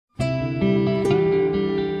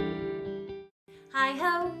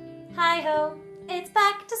Hi ho, it's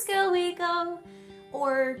back to school we go,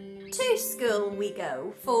 or to school we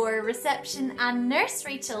go for reception and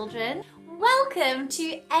nursery children. Welcome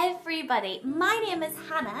to everybody. My name is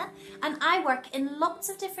Hannah and I work in lots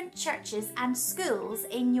of different churches and schools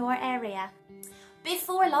in your area.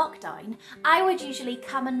 Before lockdown, I would usually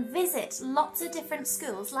come and visit lots of different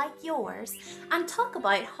schools like yours and talk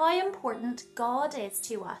about how important God is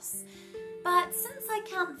to us. But since I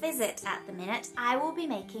can't visit at the minute, I will be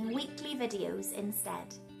making weekly videos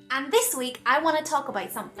instead. And this week, I want to talk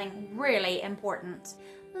about something really important.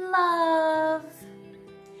 Love.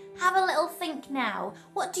 Have a little think now.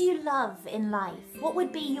 What do you love in life? What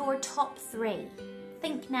would be your top 3?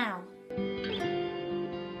 Think now.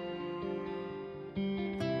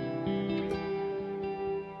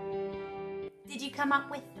 Did you come up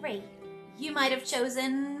with 3? You might have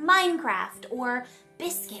chosen Minecraft or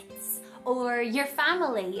biscuits or your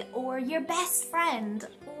family or your best friend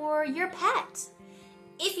or your pet.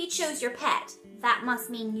 If you chose your pet, that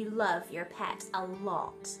must mean you love your pet a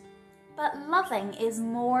lot. But loving is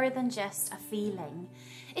more than just a feeling.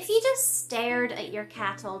 If you just stared at your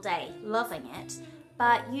cat all day, loving it,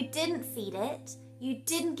 but you didn't feed it, you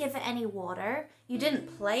didn't give it any water, you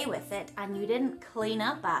didn't play with it, and you didn't clean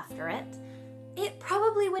up after it, it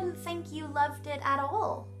probably wouldn't think you loved it at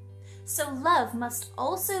all. So love must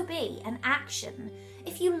also be an action.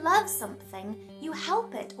 If you love something, you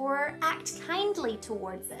help it or act kindly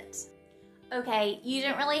towards it. Okay, you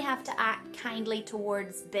don't really have to act kindly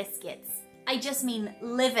towards biscuits. I just mean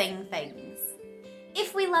living things.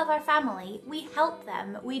 If we love our family, we help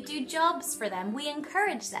them, we do jobs for them, we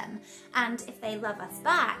encourage them, and if they love us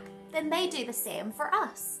back, then they do the same for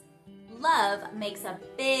us. Love makes a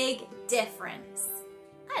big difference.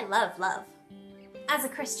 I love love. As a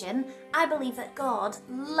Christian, I believe that God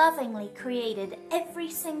lovingly created every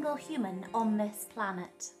single human on this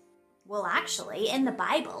planet. Well, actually, in the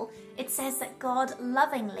Bible, it says that God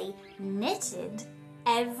lovingly knitted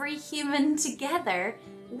every human together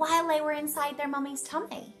while they were inside their mummy's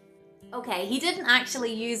tummy. Okay, he didn't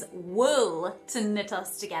actually use wool to knit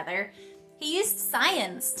us together. He used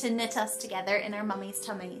science to knit us together in our mummy's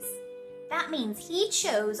tummies. That means he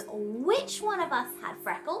chose which one of us had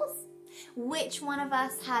freckles, which one of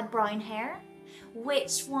us had brown hair,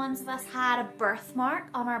 which ones of us had a birthmark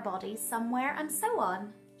on our bodies somewhere, and so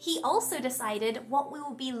on. He also decided what we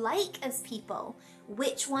will be like as people,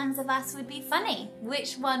 which ones of us would be funny,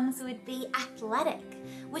 which ones would be athletic,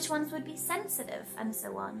 which ones would be sensitive, and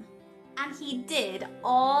so on. And he did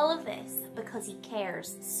all of this because he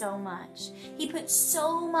cares so much. He put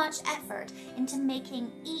so much effort into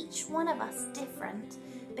making each one of us different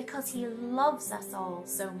because he loves us all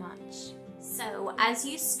so much. So as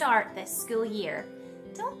you start this school year,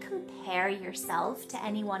 don't compare yourself to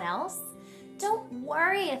anyone else. Don't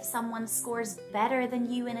worry if someone scores better than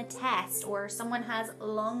you in a test or someone has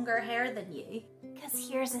longer hair than you. Because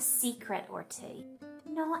here's a secret or two.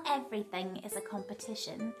 Not everything is a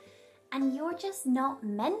competition. And you're just not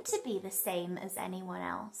meant to be the same as anyone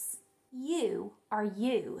else. You are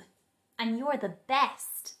you, and you're the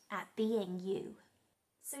best at being you.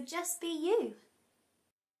 So just be you.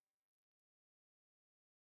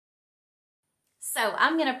 So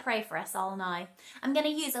I'm going to pray for us all now. I'm going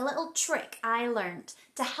to use a little trick I learned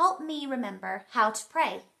to help me remember how to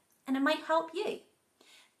pray, and it might help you.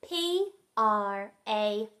 P-R-A-Y.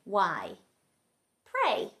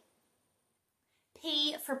 Pray.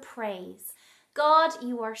 P for praise. God,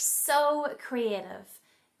 you are so creative.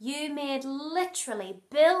 You made literally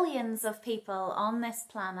billions of people on this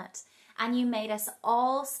planet, and you made us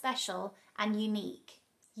all special and unique.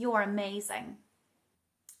 You're amazing.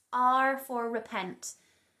 R for repent.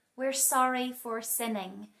 We're sorry for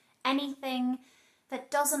sinning. Anything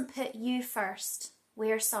that doesn't put you first,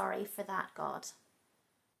 we're sorry for that, God.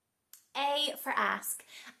 A for ask.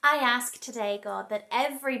 I ask today, God, that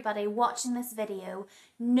everybody watching this video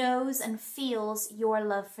knows and feels your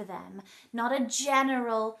love for them. Not a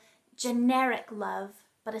general, generic love,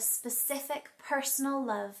 but a specific personal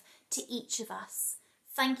love to each of us.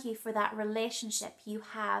 Thank you for that relationship you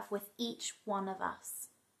have with each one of us.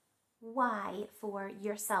 Y for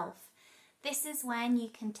yourself. This is when you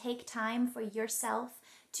can take time for yourself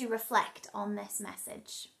to reflect on this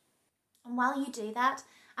message. And while you do that,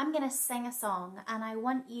 I'm going to sing a song, and I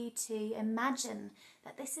want you to imagine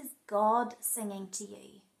that this is God singing to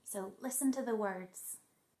you. So listen to the words.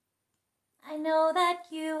 I know that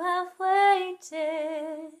you have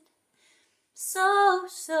waited so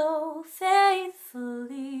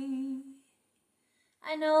faithfully.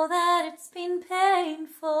 I know that it's been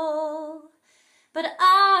painful, but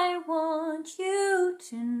I want you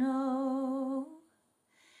to know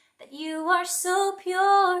You are so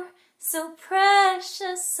pure, so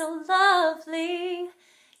precious, so lovely.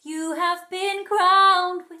 You have been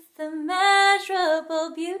crowned with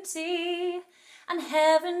immeasurable beauty, and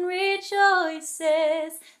heaven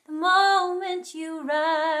rejoices the moment you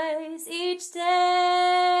rise each day.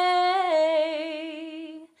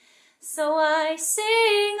 So I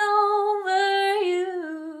sing over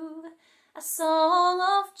you a song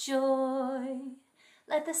of joy.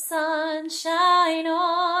 Let the sun shine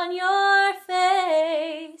on your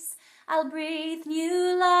face. I'll breathe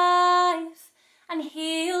new life and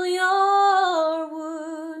heal your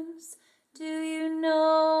wounds. Do you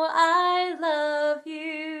know I love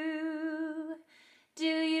you? Do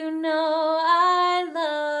you know I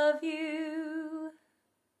love you?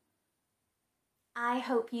 I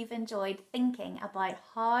hope you've enjoyed thinking about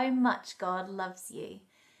how much God loves you.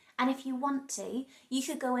 And if you want to, you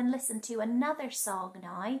could go and listen to another song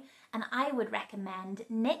now, and I would recommend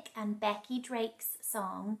Nick and Becky Drake's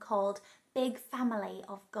song called Big Family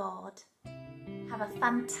of God. Have a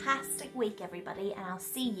fantastic week, everybody, and I'll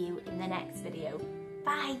see you in the next video.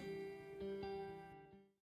 Bye!